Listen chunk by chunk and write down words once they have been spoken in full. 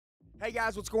Hey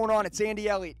guys, what's going on? It's Andy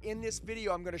Elliott. In this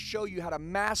video, I'm going to show you how to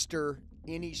master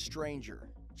any stranger.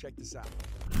 Check this out.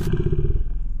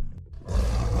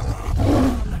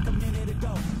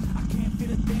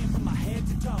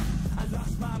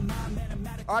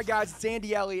 Alright guys, it's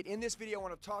Andy Elliott. In this video, I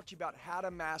want to talk to you about how to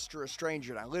master a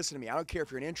stranger. Now listen to me, I don't care if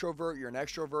you're an introvert, you're an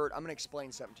extrovert, I'm going to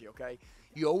explain something to you, okay?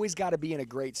 You always got to be in a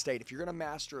great state. If you're going to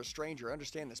master a stranger,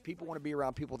 understand this, people want to be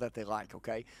around people that they like,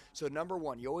 okay? So number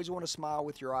one, you always want to smile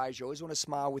with your eyes, you always want to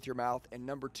smile with your mouth, and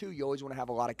number two, you always want to have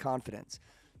a lot of confidence.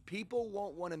 People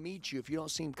won't want to meet you if you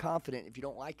don't seem confident, if you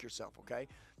don't like yourself, okay?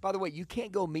 By the way, you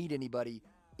can't go meet anybody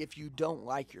if you don't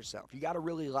like yourself. You got to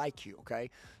really like you, okay?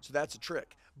 So that's a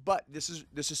trick. But this is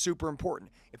super important.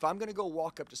 If I'm going to go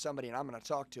walk up to somebody and I'm going to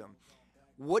talk to them,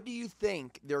 what do you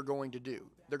think they're going to do?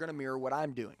 They're going to mirror what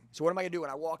I'm doing. So what am I going to do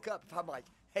when I walk up? If I'm like,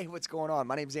 hey, what's going on?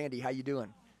 My name's Andy. How you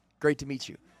doing? Great to meet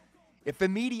you. If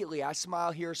immediately I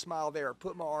smile here, smile there,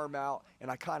 put my arm out,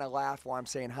 and I kind of laugh while I'm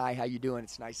saying, hi, how you doing?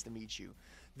 It's nice to meet you.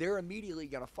 They're immediately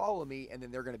going to follow me, and then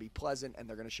they're going to be pleasant, and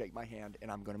they're going to shake my hand, and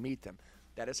I'm going to meet them.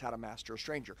 That is how to master a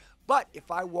stranger. But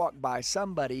if I walk by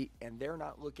somebody and they're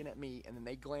not looking at me and then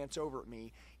they glance over at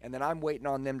me and then I'm waiting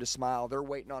on them to smile, they're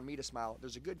waiting on me to smile,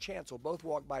 there's a good chance we'll both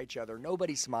walk by each other,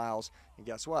 nobody smiles, and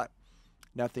guess what?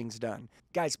 Nothing's done.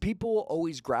 Guys, people will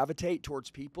always gravitate towards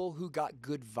people who got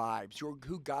good vibes,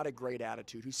 who got a great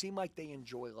attitude, who seem like they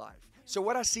enjoy life. So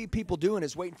what I see people doing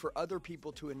is waiting for other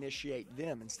people to initiate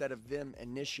them instead of them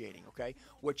initiating, okay?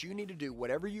 What you need to do,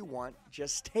 whatever you want,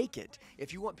 just take it.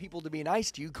 If you want people to be nice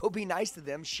to you, go be nice to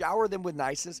them, shower them with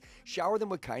niceness, shower them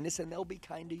with kindness, and they'll be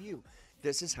kind to you.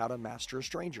 This is how to master a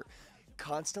stranger.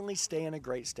 Constantly stay in a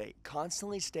great state,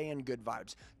 constantly stay in good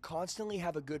vibes, constantly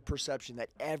have a good perception that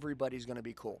everybody's going to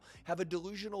be cool. Have a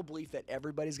delusional belief that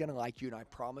everybody's going to like you, and I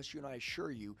promise you and I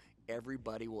assure you,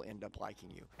 everybody will end up liking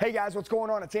you. Hey guys, what's going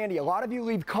on? It's Andy. A lot of you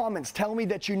leave comments telling me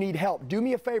that you need help. Do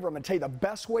me a favor. I'm going to tell you the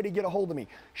best way to get a hold of me.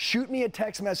 Shoot me a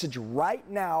text message right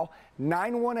now,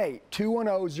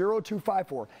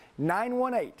 918-210-0254.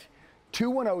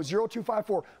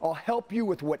 918-210-0254. I'll help you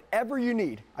with whatever you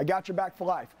need. I got your back for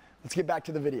life. Let's get back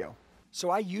to the video. So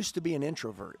I used to be an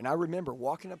introvert, and I remember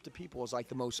walking up to people was like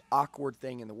the most awkward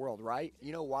thing in the world, right?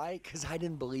 You know why? Because I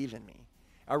didn't believe in me.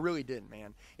 I really didn't,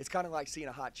 man. It's kind of like seeing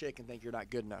a hot chick and think you're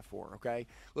not good enough for her, okay?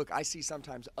 Look, I see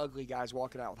sometimes ugly guys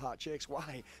walking out with hot chicks.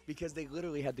 Why? Because they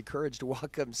literally had the courage to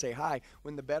walk up and say hi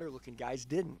when the better looking guys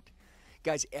didn't.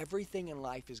 Guys, everything in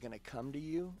life is going to come to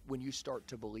you when you start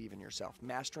to believe in yourself.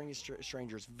 Mastering a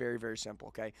stranger is very, very simple,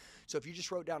 okay? So if you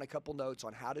just wrote down a couple notes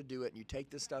on how to do it and you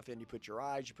take this stuff in, you put your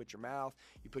eyes, you put your mouth,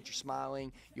 you put your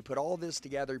smiling, you put all this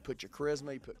together, you put your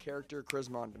charisma, you put character,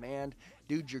 charisma on demand,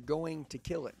 dude, you're going to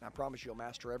kill it. And I promise you'll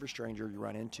master every stranger you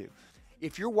run into.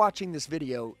 If you're watching this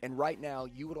video and right now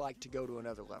you would like to go to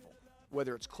another level,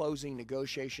 whether it's closing,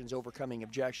 negotiations, overcoming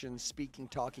objections, speaking,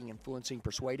 talking, influencing,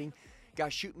 persuading,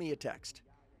 guys, shoot me a text.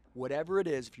 Whatever it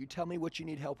is, if you tell me what you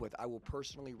need help with, I will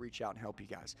personally reach out and help you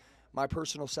guys. My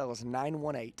personal cell is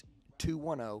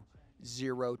 918-210-0254.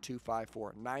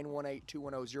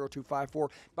 918-210-0254.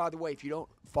 By the way, if you don't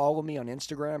follow me on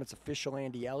Instagram, it's official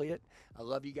Andy Elliott. I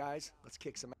love you guys. Let's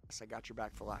kick some ass. I got your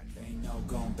back for life. They ain't no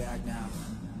going back now.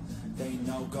 They ain't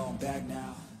no going back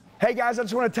now. Hey guys, I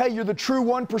just want to tell you, you're the true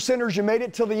 1%ers. You made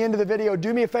it till the end of the video.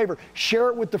 Do me a favor, share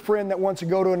it with the friend that wants to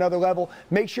go to another level.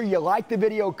 Make sure you like the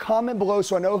video, comment below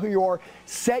so I know who you are,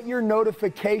 set your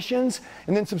notifications,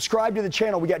 and then subscribe to the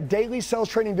channel. We got daily sales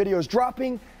training videos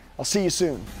dropping. I'll see you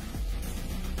soon.